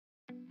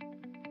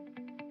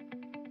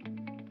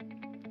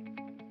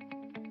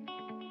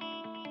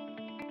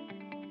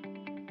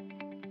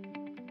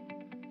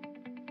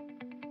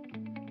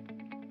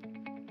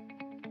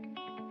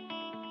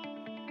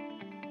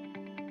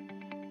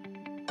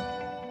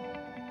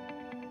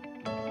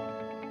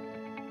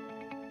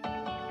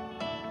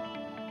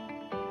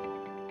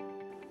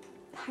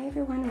Hi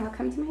everyone,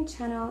 welcome to my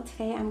channel.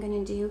 Today I'm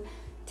going to do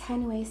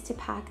 10 ways to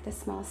pack the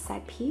small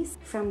set piece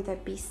from the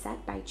Be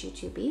Set by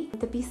Jujube.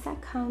 The Be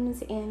Set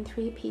comes in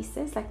 3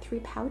 pieces, like 3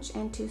 pouch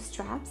and 2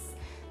 straps.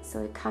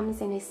 So it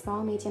comes in a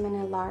small, medium,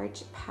 and a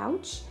large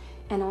pouch,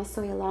 and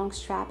also a long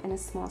strap and a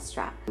small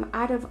strap.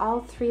 Out of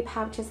all 3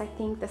 pouches, I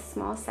think the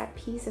small set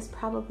piece is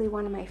probably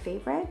one of my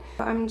favorite.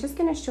 So I'm just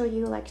going to show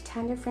you like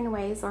 10 different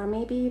ways, or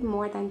maybe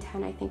more than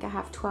 10. I think I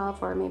have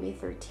 12 or maybe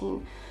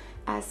 13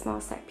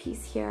 small set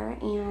piece here,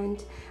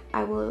 and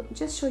I will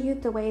just show you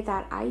the way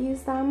that I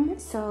use them,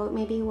 so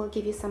maybe we'll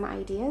give you some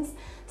ideas.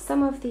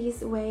 Some of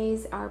these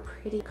ways are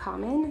pretty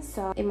common,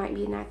 so it might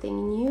be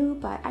nothing new,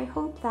 but I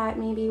hope that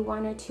maybe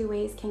 1 or 2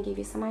 ways can give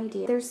you some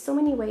ideas. There's so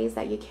many ways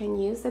that you can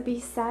use the Be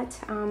Set.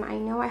 I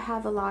know I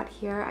have a lot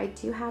here. I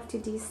do have to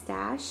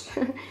de-stash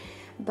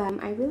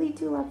but I really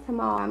do love them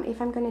all. If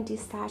I'm going to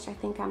de-stash, I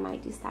think I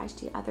might de-stash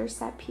the other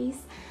set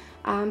piece.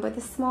 But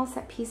the small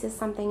set piece is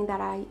something that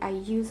I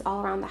use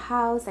all around the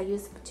house. I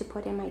use it to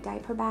put in my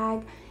diaper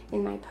bag,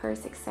 in my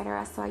purse,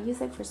 etc. So I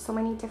use it for so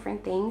many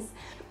different things.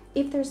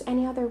 If there's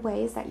any other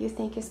ways that you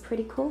think is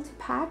pretty cool to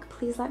pack,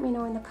 please let me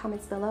know in the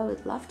comments below. I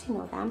would love to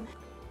know them.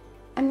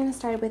 I'm going to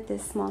start with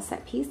this small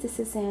set piece. This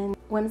is in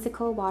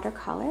whimsical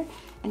watercolor,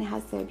 and it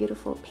has the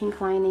beautiful pink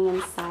lining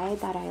inside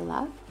that I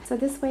love. So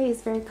this way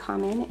is very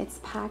common. It's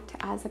packed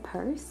as a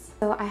purse.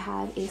 So I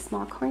have a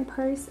small coin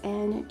purse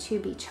and 2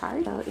 beach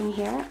cards. So in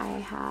here I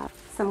have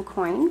some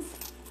coins,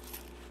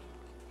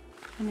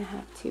 and I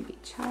have 2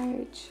 beach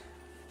cards.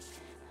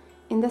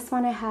 In this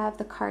one I have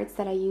the cards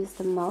that I use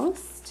the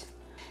most,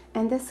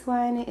 and this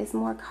one is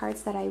more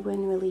cards that I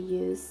wouldn't really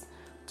use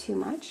too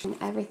much. And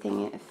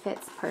everything, it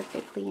fits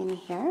perfectly in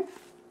here.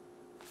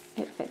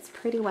 It fits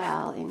pretty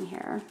well in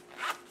here.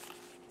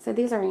 So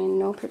these are in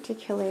no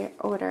particular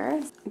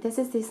order. This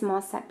is the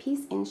small set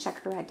piece in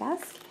Shakura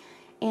Dusk,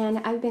 and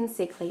I've been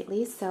sick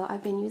lately, so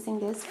I've been using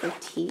this for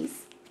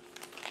teas.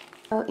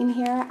 So in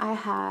here I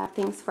have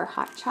things for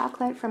hot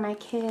chocolate for my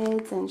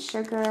kids, and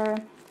sugar,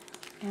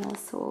 and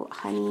also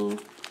honey,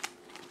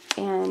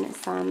 and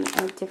some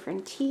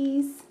different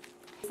teas.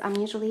 I'm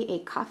usually a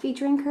coffee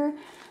drinker,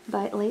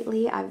 but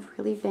lately I've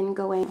really been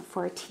going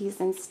for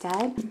teas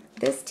instead.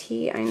 This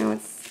tea, I know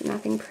it's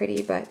nothing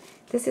pretty, but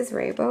this is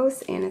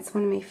Rooibos, and it's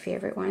one of my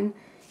favorite one.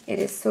 It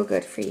is so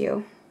good for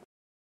you.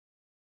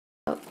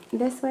 So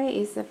this way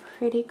is a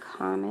pretty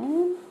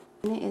common.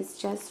 It is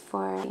just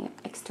for an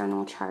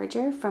external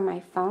charger for my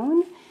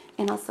phone,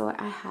 and also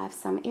I have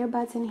some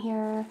earbuds in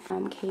here,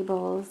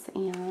 cables,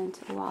 and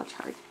wall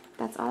charge.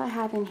 That's all I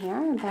have in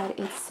here, but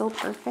it's so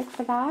perfect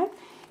for that.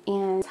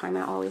 And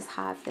I always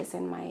have this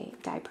in my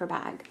diaper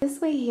bag.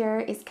 This way here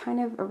is kind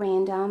of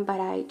random, but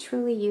I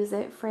truly use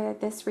it for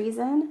this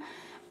reason,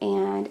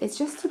 and it's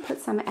just to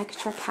put some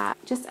extra cash,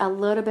 just a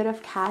little bit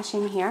of cash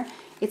in here.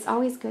 It's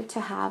always good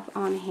to have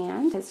on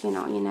hand, because you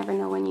know, you never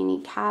know when you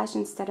need cash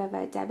instead of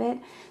a debit.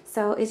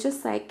 So it's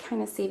just like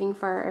kind of saving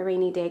for a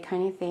rainy day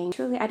kind of thing.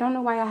 Truly, I don't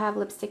know why I have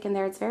lipstick in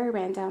there. It's very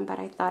random, but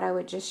I thought I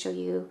would just show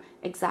you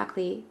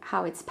exactly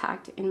how it's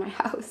packed in my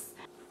house.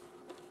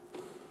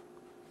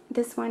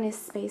 This one is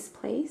Space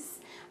Place.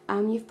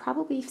 You've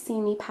probably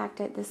seen me packed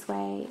it this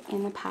way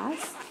in the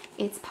past.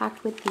 It's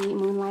packed with the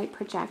Moonlite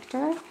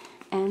projector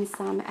and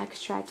some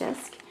extra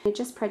disc. You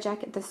just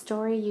project the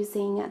story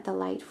using the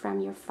light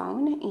from your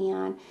phone,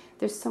 and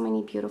there's so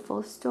many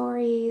beautiful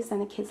stories,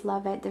 and the kids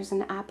love it. There's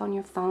an app on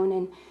your phone,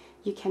 and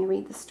you can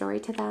read the story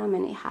to them,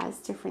 and it has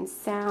different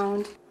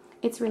sound.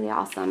 It's really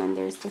awesome, and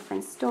there's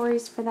different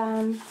stories for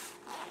them.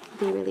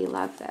 They really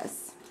love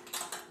this.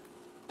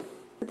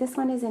 This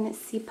one is in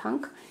Sea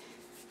Punk.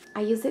 I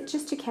use it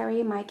just to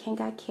carry my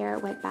Kanga Care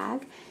wet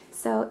bag.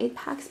 So it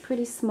packs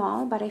pretty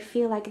small, but I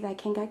feel like the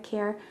Kanga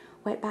Care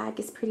wet bag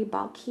is pretty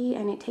bulky,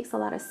 and it takes a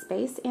lot of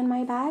space in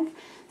my bag.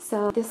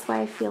 So this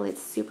way I feel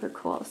it's super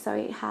cool. So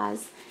it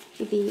has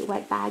the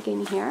wet bag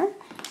in here,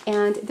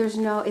 and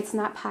it's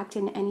not packed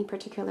in any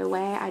particular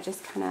way. I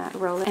just kind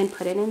of roll it and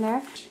put it in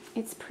there.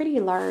 It's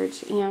pretty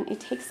large, and it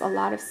takes a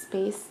lot of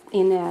space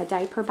in a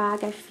diaper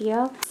bag, I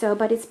feel. So,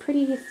 but it's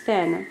pretty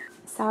thin.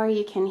 Sorry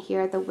you can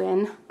hear the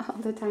wind all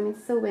the time.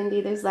 It's so windy.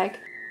 There's like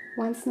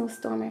one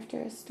snowstorm after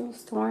a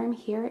snowstorm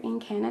here in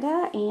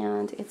Canada,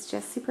 and it's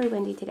just super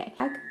windy today.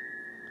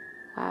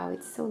 Wow,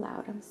 it's so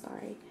loud. I'm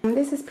sorry.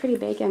 This is pretty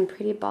big and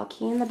pretty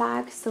bulky in the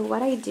bag. So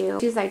what I do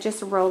is I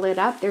just roll it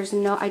up.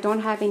 I don't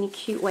have any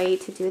cute way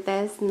to do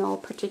this. No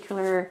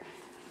particular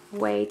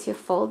way to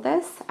fold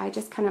this. I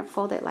just kind of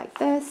fold it like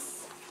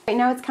this. Right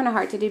now it's kind of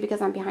hard to do because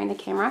I'm behind the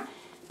camera.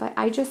 But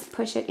I just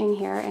push it in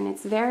here, and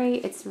it's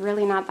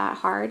really not that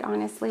hard,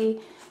 honestly.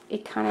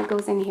 It kind of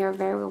goes in here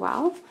very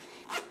well.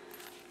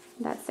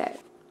 That's it.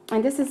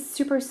 And this is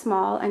super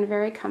small and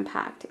very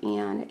compact,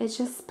 and it's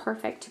just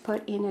perfect to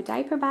put in a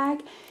diaper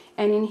bag.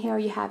 And in here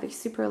you have a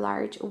super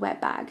large wet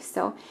bag.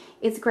 So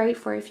it's great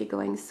for if you're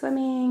going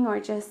swimming, or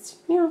just,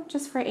 you know,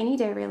 just for any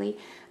day really.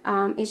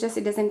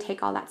 It doesn't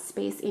take all that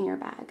space in your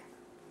bag.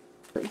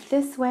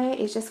 This way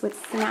is just with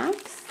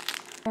snacks.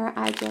 Here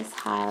I just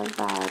have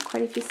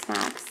quite a few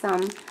snacks,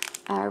 some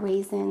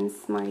raisins,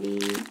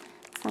 Smarties,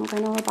 some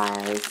granola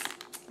bars,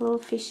 little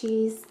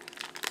fishies.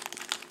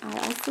 I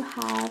also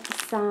have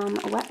some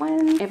wet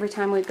ones. Every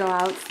time we go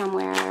out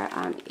somewhere,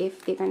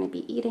 if they're going to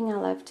be eating, I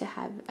love to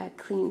have a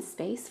clean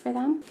space for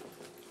them.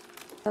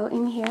 So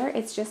in here,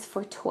 it's just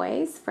for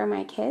toys for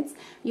my kids.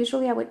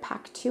 Usually I would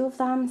pack 2 of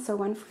them, so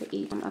 1 for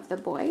each of the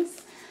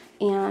boys.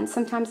 And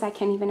sometimes I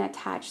can even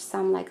attach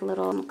some like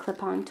little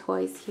clip-on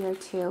toys here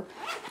too.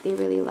 They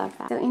really love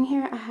that. So in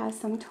here I have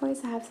some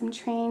toys. I have some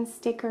trains,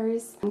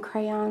 stickers, some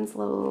crayons,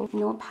 little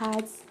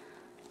notepads,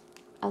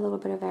 a little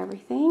bit of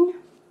everything.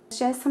 It's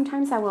just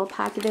sometimes I will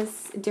pack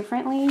this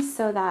differently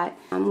so that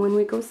when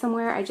we go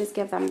somewhere, I just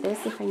give them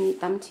this if I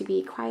need them to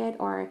be quiet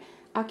or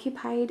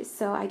occupied.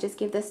 So I just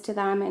give this to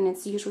them, and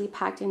it's usually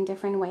packed in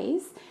different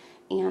ways.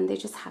 And they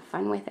just have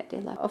fun with it.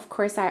 They love. Of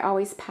course, I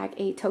always pack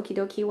a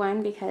Tokidoki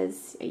one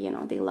because, you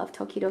know, they love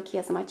Tokidoki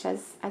as much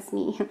as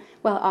me.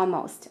 Well,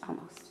 almost.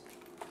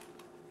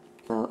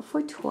 So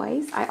for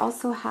toys, I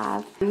also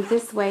have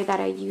this way that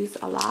I use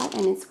a lot,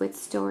 and it's with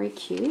Story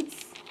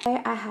Cutes.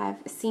 I have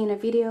seen a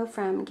video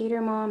from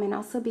Gator Mom and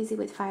also Busy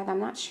with 5. I'm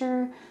not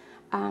sure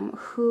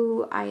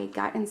who I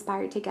got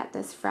inspired to get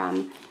this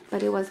from,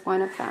 but it was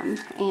one of them.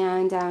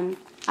 And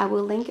I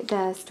will link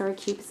the Story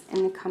Cutes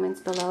in the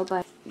comments below,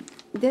 but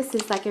this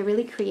is like a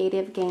really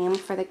creative game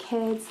for the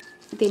kids.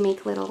 They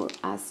make little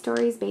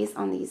stories based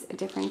on these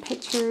different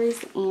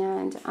pictures,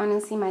 and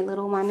honestly my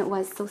little one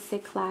was so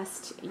sick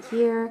last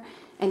year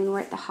and we were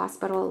at the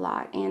hospital a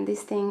lot, and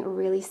this thing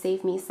really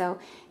saved me. So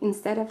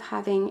instead of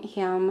having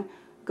him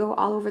go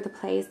all over the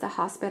place, the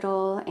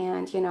hospital,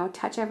 and, you know,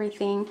 touch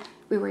everything,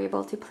 we were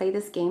able to play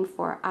this game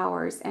for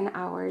hours and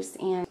hours,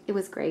 and it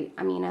was great.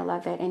 I mean, I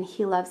love it and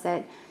he loves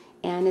it.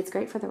 And it's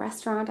great for the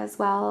restaurant as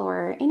well,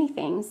 or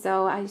anything.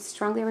 So I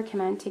strongly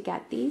recommend to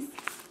get these.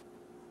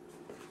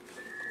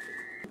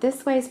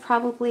 This way is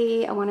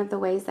probably one of the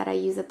ways that I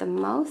use it the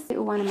most.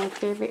 One of my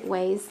favorite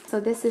ways. So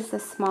this is the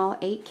small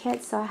 8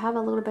 kit. So I have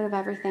a little bit of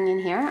everything in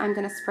here. I'm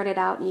going to spread it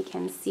out and you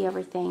can see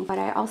everything. But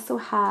I also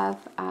have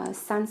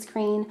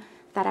sunscreen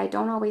that I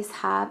don't always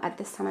have at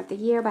this time of the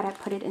year, but I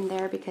put it in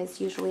there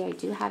because usually I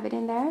do have it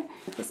in there,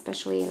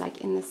 especially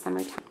like in the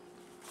summertime.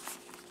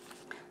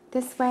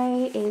 This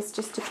way is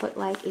just to put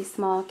like a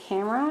small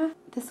camera.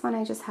 This one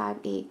I just have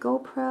a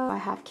GoPro. I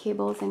have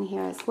cables in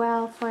here as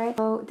well for it.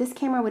 So this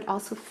camera would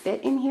also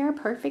fit in here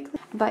perfectly,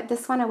 but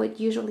this one I would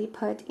usually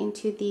put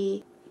into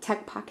the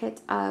tech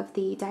pocket of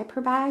the diaper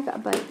bag,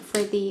 but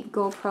for the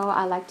GoPro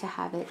I like to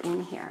have it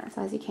in here.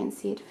 So as you can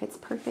see, it fits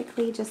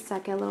perfectly, just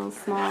like a little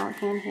small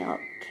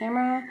handheld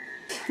camera.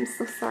 I'm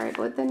so sorry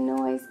about the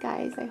noise,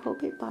 guys. I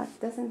hope it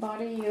doesn't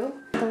bother you.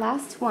 The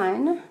last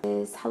one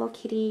is Hello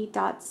Kitty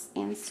dots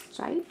and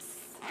stripes.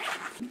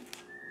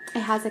 It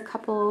has a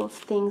couple of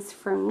things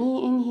for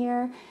me in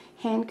here: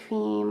 hand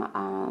cream,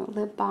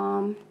 lip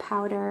balm,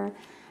 powder,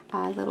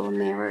 a little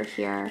mirror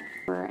here,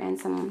 and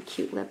some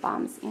cute lip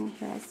balms in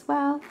here as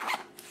well.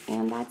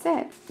 And that's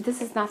it.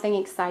 This is nothing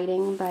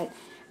exciting, but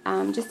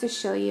just to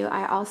show you,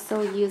 I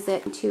also use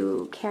it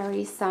to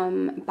carry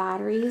some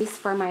batteries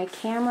for my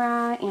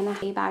camera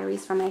and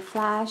batteries for my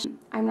flash.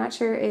 I'm not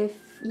sure if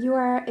you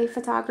are a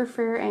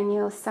photographer and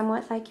you're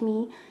somewhat like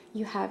me,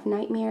 you have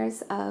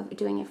nightmares of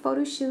doing a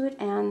photo shoot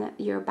and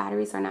your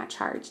batteries are not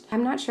charged.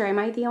 I'm not sure, am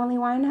I the only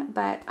one?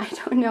 But I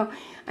don't know.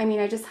 I mean,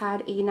 I just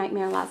had a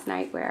nightmare last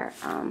night where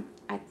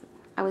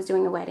I was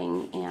doing a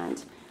wedding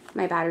and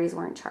my batteries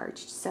weren't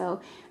charged. So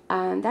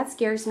that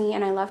scares me,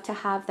 and I love to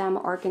have them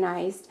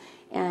organized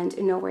and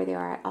know where they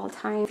are at all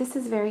times. This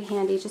is very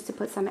handy just to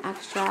put some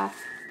extra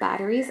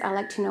batteries. I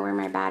like to know where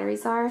my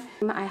batteries are.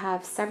 I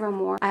have several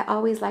more. I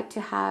always like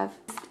to have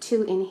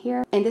 2 in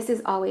here, and this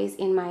is always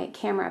in my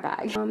camera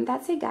bag.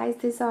 That's it, guys.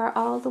 These are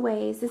all the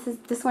ways.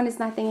 This one is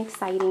nothing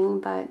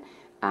exciting, but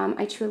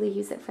I truly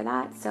use it for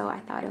that, so I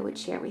thought I would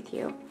share with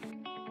you.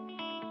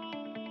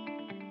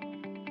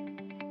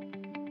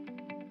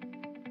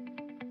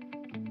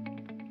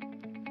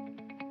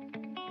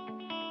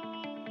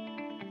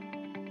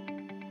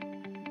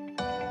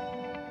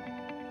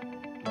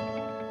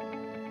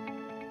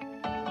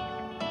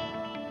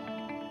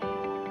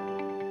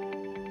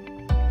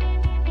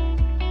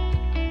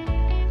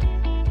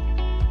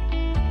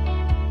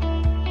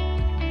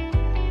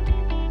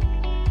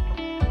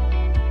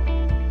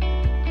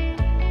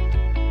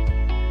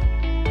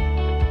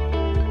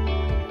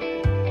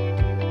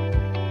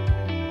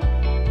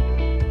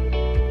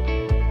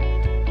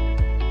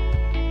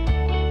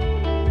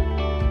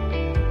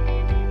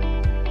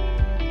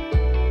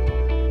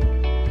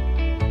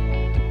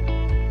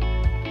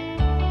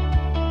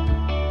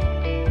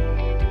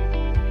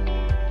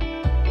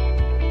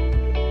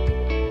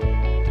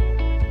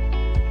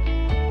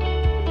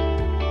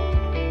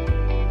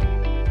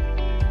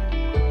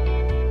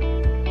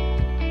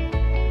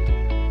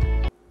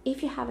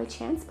 If you have a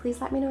chance,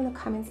 please let me know in the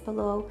comments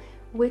below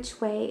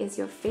which way is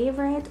your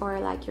favorite, or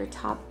like your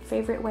top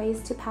favorite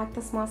ways to pack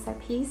the small set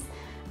piece.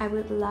 I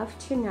would love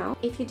to know.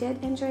 If you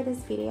did enjoy this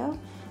video,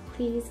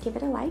 please give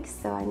it a like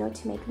so I know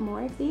to make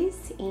more of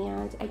these.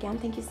 And again,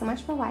 thank you so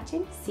much for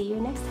watching. See you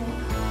next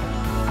time.